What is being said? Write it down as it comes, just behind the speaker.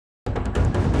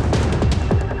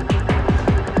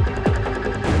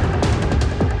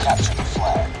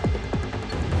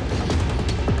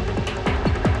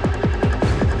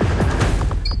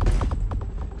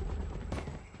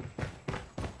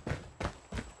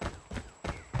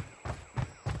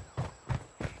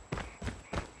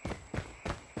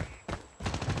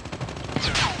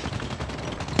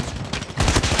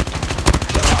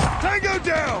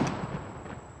down!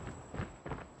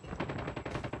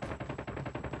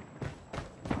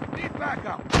 Need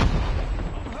backup!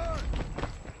 I'm hurt!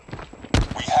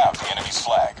 We have the enemy's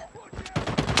flag.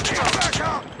 Need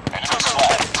backup! Enemy's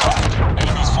flag dropped.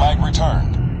 Enemy's flag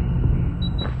returned.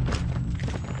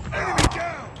 Enemy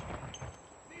down!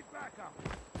 Need backup!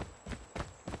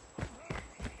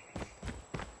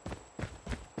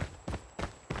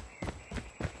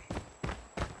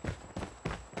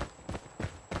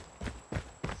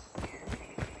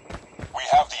 We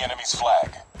have the enemy's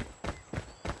flag.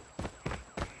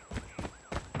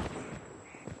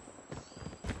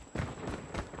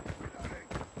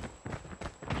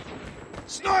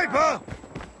 Sniper!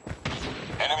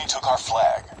 Enemy took our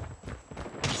flag.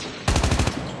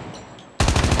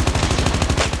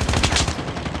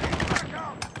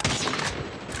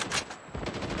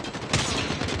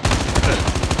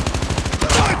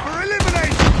 Sniper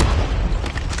eliminated!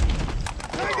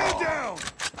 Tango down!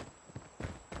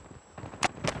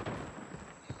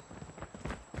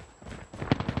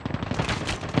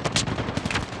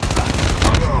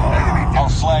 Our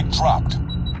flag dropped.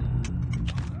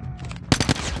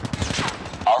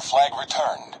 Our flag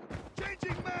returned.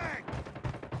 Changing mag!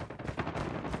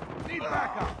 Need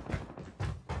backup!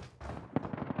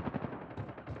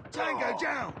 Tango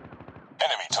down!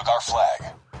 Enemy took our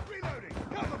flag. Reloading!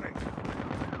 Cover me!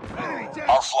 Enemy down!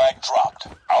 Our flag dropped.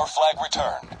 Our flag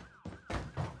returned.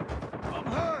 I'm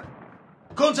hurt!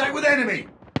 Contact with enemy!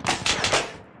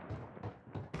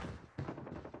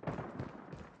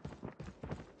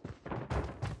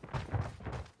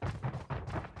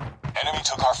 Enemy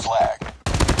took our flag.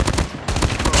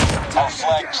 Our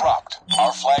flag dropped.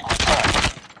 Our flag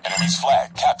returned. Enemy's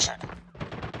flag captured.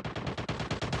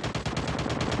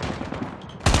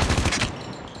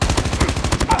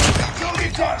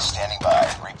 Recon standing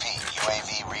by. Repeat,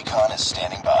 UAV recon is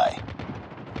standing by.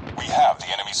 We have the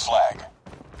enemy's flag.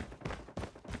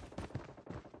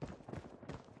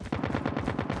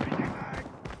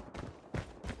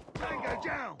 Tango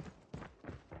down!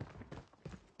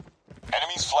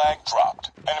 Enemy's flag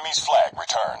dropped. Enemy's flag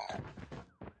returned.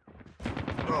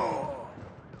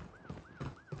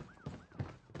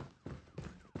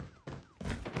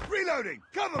 Reloading!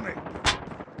 Cover me!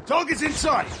 Target's in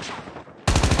sight!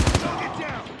 Target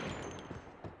down!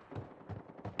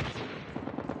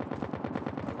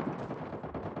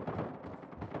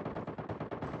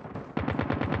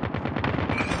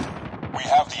 We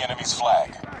have the enemy's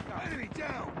flag. Backup. Enemy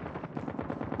down!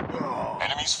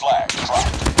 Enemy's flag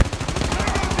dropped.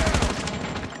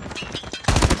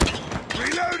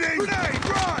 Reloading! Grenade!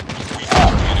 Run! We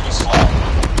have the enemy's flag.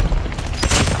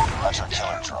 Hunter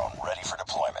killer drone ready for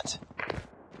deployment.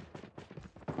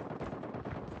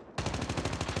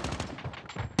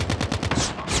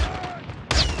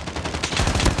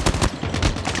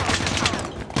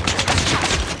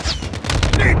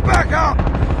 Need backup!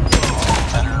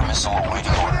 Predator missile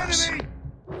awaiting orders. Enemy!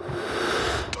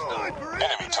 Sniper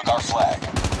Enemy took our flag.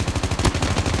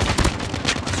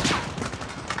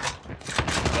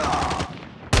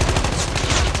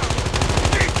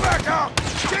 Need backup!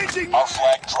 Changing Our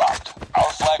flag dropped.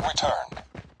 Our flag returned.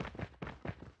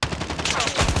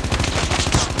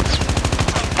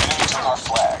 Enemy took our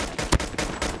flag.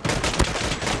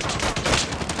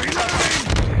 Reloading!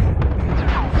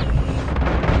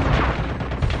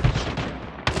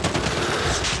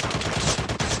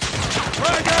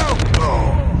 Frag out!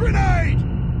 Grenade!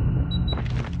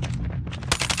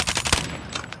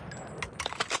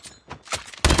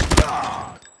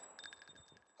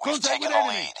 We've Contact taken with the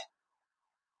enemy. lead.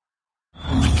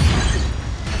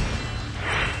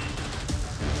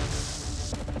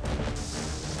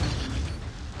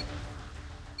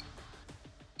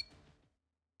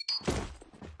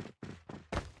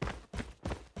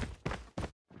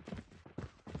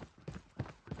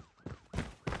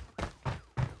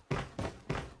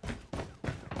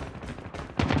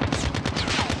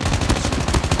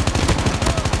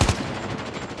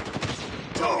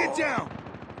 Target down!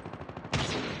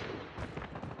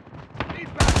 Need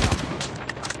backup!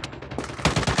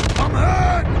 I'm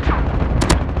hurt!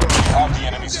 We have the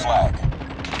enemy's flag.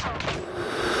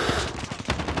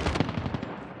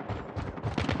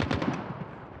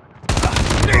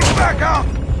 Need backup!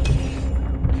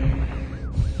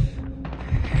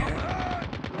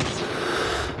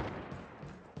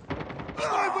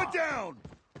 Sniper down!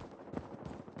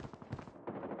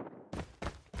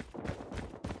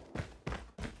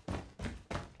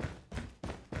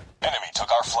 Enemy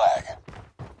took our flag.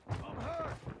 I'm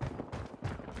hurt!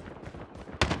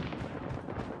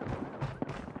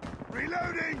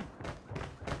 Reloading!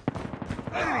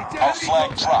 Enemy down! Our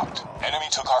flag dropped. Enemy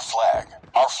took our flag.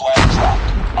 Our flag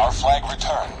dropped. Our flag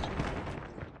returned.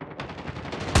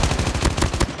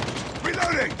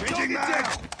 Reloading! Changing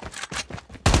mag!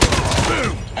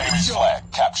 Boom! Enemy's flag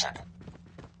captured.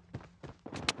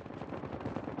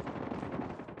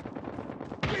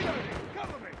 Reloading!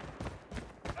 Cover me!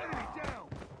 Enemy down!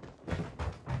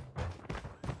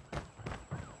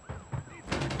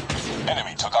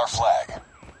 Enemy took our flag.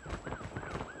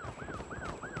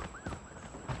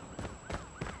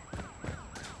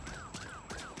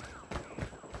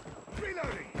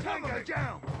 Reloading! Tango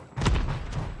down!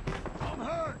 I'm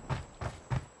hurt!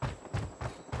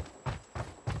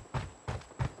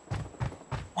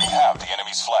 We have the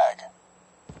enemy's flag.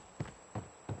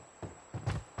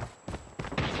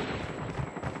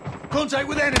 Contact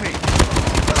with enemy!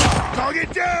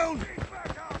 Target down!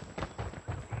 Back up!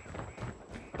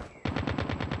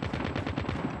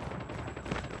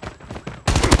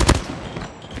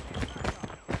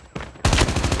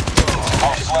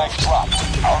 Our flag dropped.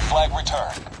 Our flag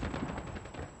returned.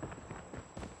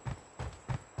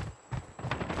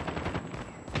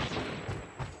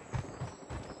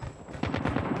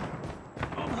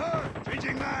 I'm hurt!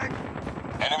 Changing mag!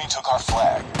 Enemy took our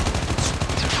flag.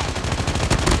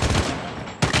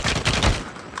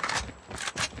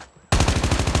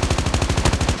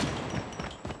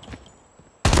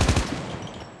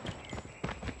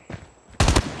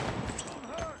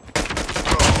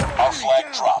 Our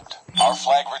flag dropped. Our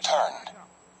flag returned.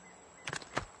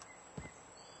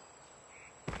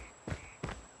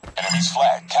 Enemy's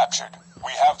flag captured.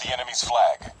 We have the enemy's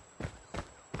flag.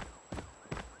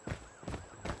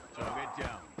 Target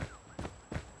down.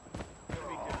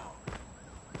 Enemy down.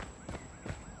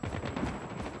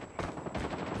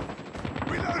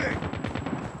 Reloading!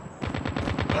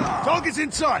 Target's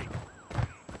in sight!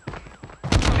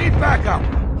 Need backup!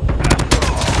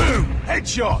 Boom!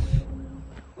 Headshot!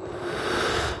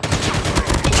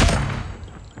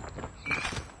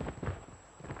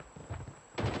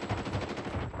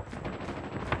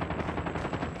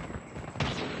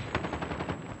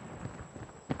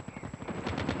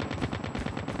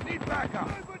 Need backup!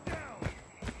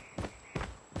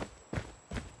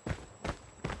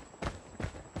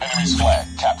 Enemy's flag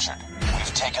captured.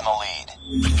 We've taken the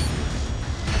lead.